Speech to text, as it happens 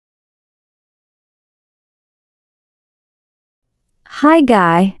Hi,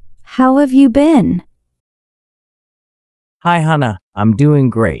 Guy. How have you been? Hi, Hannah. I'm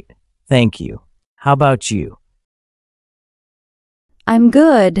doing great. Thank you. How about you? I'm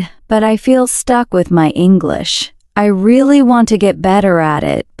good, but I feel stuck with my English. I really want to get better at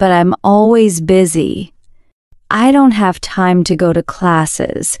it, but I'm always busy. I don't have time to go to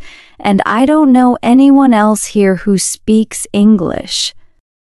classes, and I don't know anyone else here who speaks English.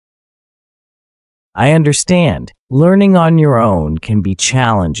 I understand. Learning on your own can be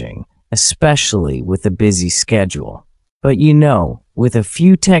challenging, especially with a busy schedule. But with a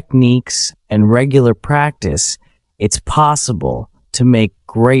few techniques and regular practice, it's possible to make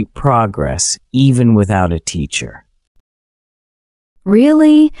great progress even without a teacher.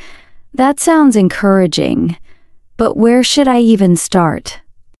 Really? That sounds encouraging. But where should I even start?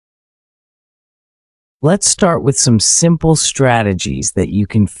 Let's start with some simple strategies that you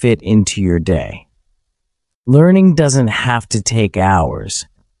can fit into your day. Learning doesn't have to take hours.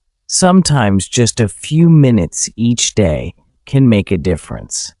 Sometimes just a few minutes each day can make a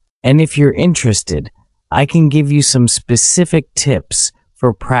difference. And if you're interested, I can give you some specific tips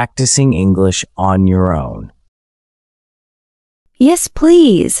for practicing English on your own. Yes,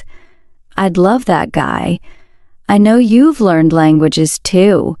 please. I'd love that, Guy. I know you've learned languages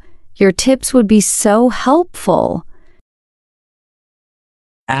too. Your tips would be so helpful.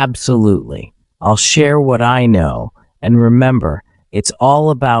 Absolutely. I'll share what I know, and remember, it's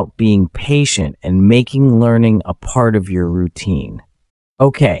all about being patient and making learning a part of your routine.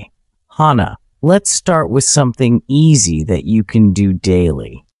 Okay, Hannah, let's start with something easy that you can do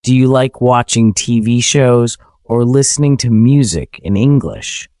daily. Do you like watching TV shows or listening to music in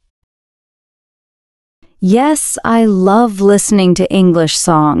English? Yes, I love listening to English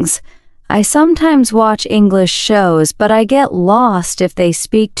songs. I sometimes watch English shows, but I get lost if they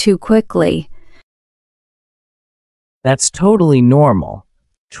speak too quickly. That's totally normal.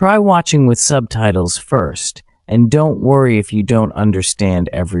 Try watching with subtitles first, and don't worry if you don't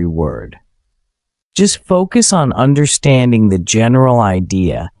understand every word. Just focus on understanding the general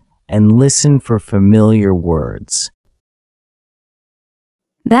idea and listen for familiar words.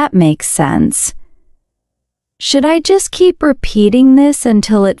 That makes sense. Should I just keep repeating this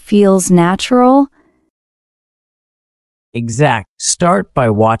until it feels natural? Start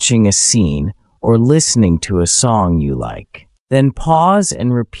by watching a scene or listening to a song you like. Then pause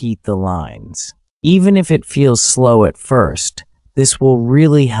and repeat the lines. Even if it feels slow at first, this will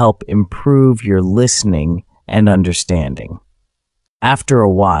really help improve your listening and understanding. After a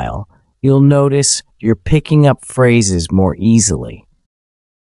while, you'll notice you're picking up phrases more easily.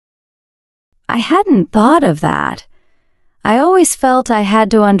 I hadn't thought of that. I always felt I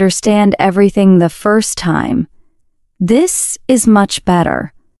had to understand everything the first time. This is much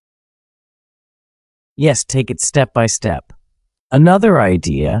better. Yes, take it step by step. Another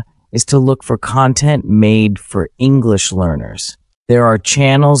idea is to look for content made for English learners. There are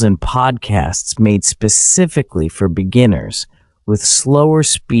channels and podcasts made specifically for beginners with slower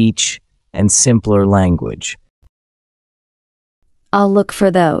speech and simpler language. I'll look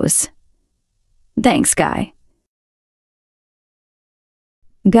for those. Thanks, Guy.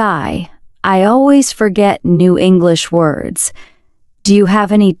 Guy, I always forget new English words. Do you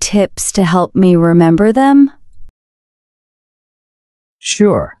have any tips to help me remember them?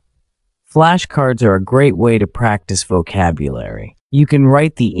 Sure. Flashcards are a great way to practice vocabulary. You can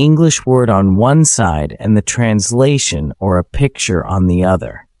write the English word on one side and the translation or a picture on the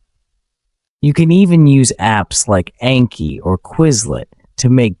other. You can even use apps like Anki or Quizlet to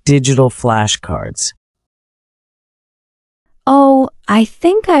make digital flashcards. Oh, I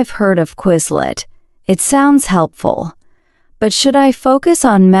think I've heard of Quizlet. It sounds helpful. But should I focus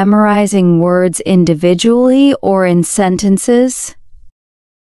on memorizing words individually or in sentences?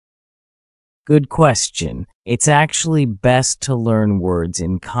 Good question. It's actually best to learn words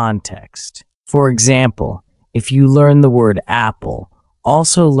in context. For example, if you learn the word apple,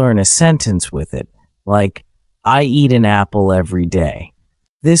 also learn a sentence with it, like, I eat an apple every day.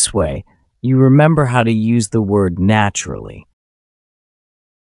 This way, you remember how to use the word naturally.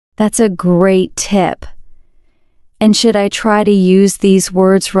 That's a great tip. And should I try to use these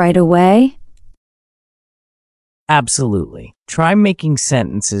words right away? Absolutely. Try making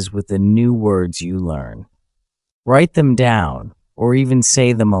sentences with the new words you learn. Write them down or even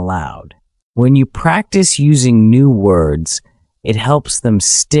say them aloud. When you practice using new words, it helps them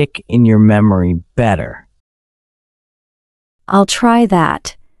stick in your memory better. I'll try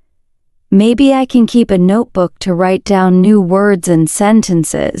that. Maybe I can keep a notebook to write down new words and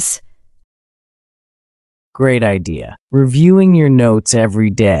sentences. Great idea. Reviewing your notes every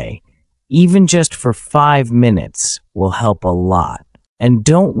day, even just for 5 minutes, will help a lot. And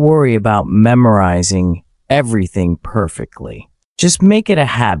don't worry about memorizing everything perfectly. Just make it a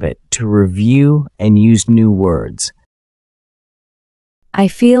habit to review and use new words. I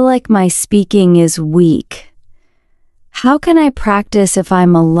feel like my speaking is weak. How can I practice if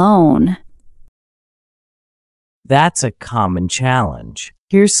I'm alone? That's a common challenge.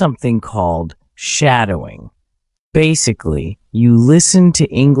 Here's something called shadowing. Basically, you listen to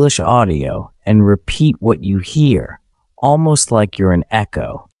English audio and repeat what you hear, almost like you're an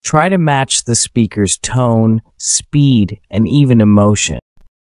echo. Try to match the speaker's tone, speed, and even emotion.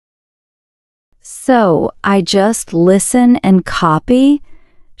 So, I just listen and copy?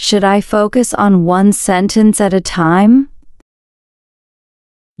 Should I focus on one sentence at a time?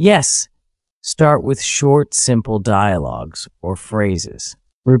 Yes, start with short, simple dialogues or phrases.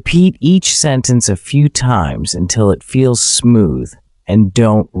 Repeat each sentence a few times until it feels smooth, and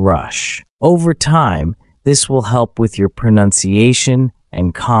don't rush. Over time, this will help with your pronunciation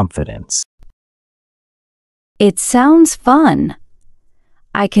and confidence. It sounds fun.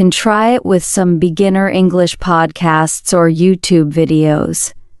 I can try it with some beginner English podcasts or YouTube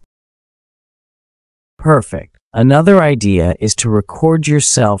videos. Perfect. Another idea is to record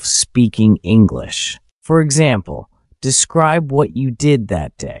yourself speaking English. For example, describe what you did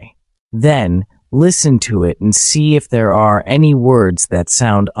that day. Then, listen to it and see if there are any words that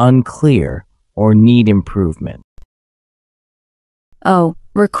sound unclear or need improvement. Oh,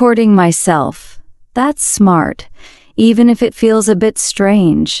 recording myself. That's smart. Even if it feels a bit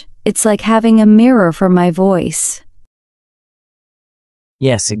strange, it's like having a mirror for my voice.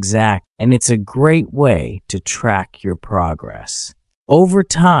 Yes, exact. And it's a great way to track your progress. Over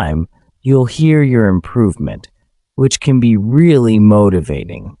time, you'll hear your improvement, which can be really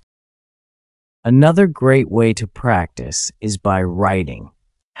motivating. Another great way to practice is by writing.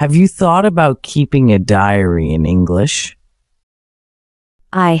 Have you thought about keeping a diary in English?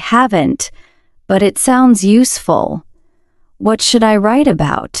 I haven't, but it sounds useful. What should I write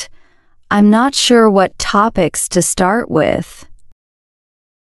about? I'm not sure what topics to start with.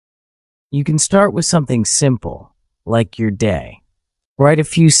 You can start with something simple, like your day. Write a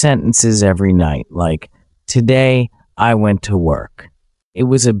few sentences every night, like, "Today, I went to work. It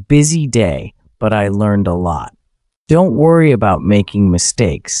was a busy day, but I learned a lot." Don't worry about making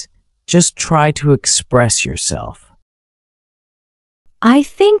mistakes. Just try to express yourself. I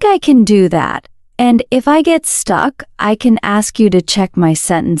think I can do that. And if I get stuck, I can ask you to check my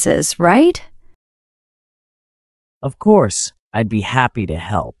sentences, right? Of course, I'd be happy to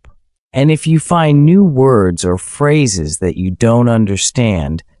help. And if you find new words or phrases that you don't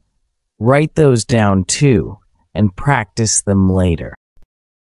understand, write those down too and practice them later.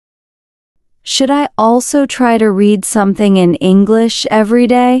 Should I also try to read something in English every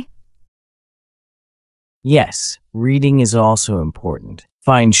day? Yes, reading is also important.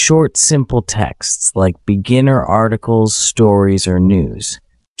 Find short, simple texts like beginner articles, stories, or news.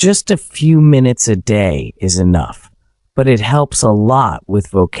 Just a few minutes a day is enough, but it helps a lot with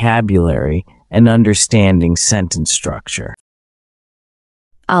vocabulary and understanding sentence structure.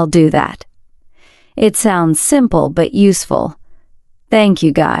 I'll do that. It sounds simple but useful. Thank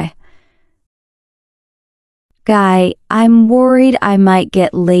you, Guy. Guy, I'm worried I might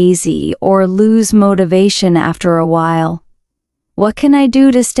get lazy or lose motivation after a while. What can I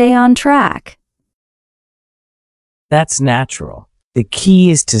do to stay on track? That's natural. The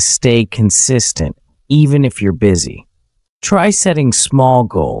key is to stay consistent, even if you're busy. Try setting small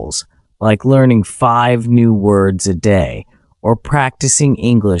goals, like learning 5 new words a day or practicing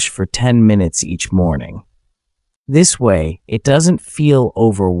English for 10 minutes each morning. This way, it doesn't feel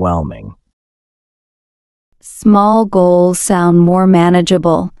overwhelming. Small goals sound more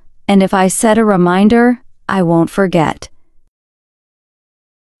manageable, and if I set a reminder, I won't forget.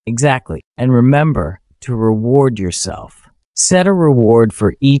 Exactly. And remember to reward yourself. Set a reward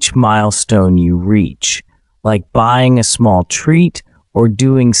for each milestone you reach, like buying a small treat or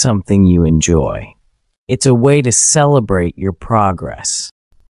doing something you enjoy. It's a way to celebrate your progress.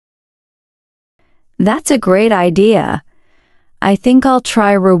 That's a great idea. I think I'll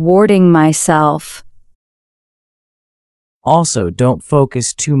try rewarding myself. Also, don't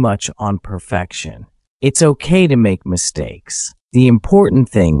focus too much on perfection. It's okay to make mistakes. The important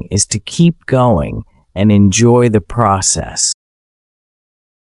thing is to keep going and enjoy the process.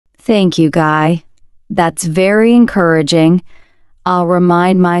 Thank you, Guy. That's very encouraging. I'll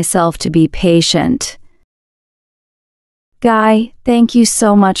remind myself to be patient. Guy, thank you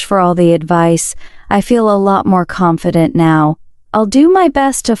so much for all the advice. I feel a lot more confident now. I'll do my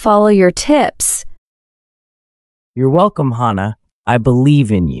best to follow your tips. You're welcome, Hannah. I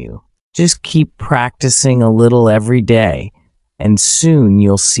believe in you. Just keep practicing a little every day, and soon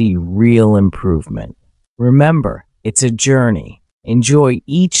you'll see real improvement. Remember, it's a journey. Enjoy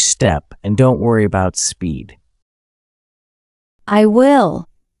each step and don't worry about speed. I will.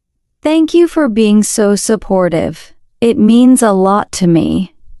 Thank you for being so supportive. It means a lot to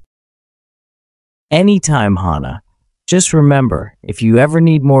me. Anytime, Hannah. Just remember, if you ever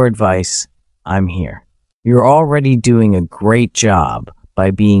need more advice, I'm here. You're already doing a great job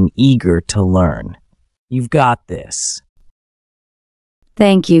by being eager to learn. You've got this.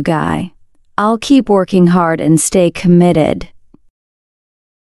 Thank you, Guy. I'll keep working hard and stay committed.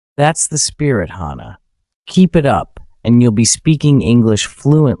 That's the spirit, Hannah. Keep it up, and you'll be speaking English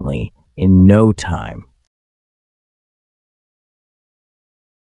fluently in no time.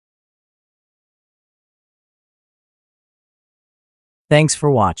 Thanks for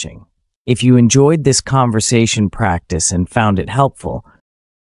watching. If you enjoyed this conversation practice and found it helpful,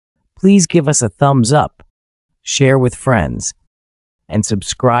 please give us a thumbs up, share with friends, and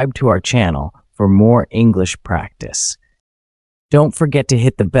subscribe to our channel for more English practice. Don't forget to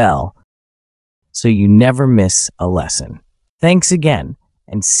hit the bell so you never miss a lesson. Thanks again,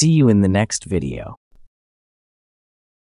 and see you in the next video.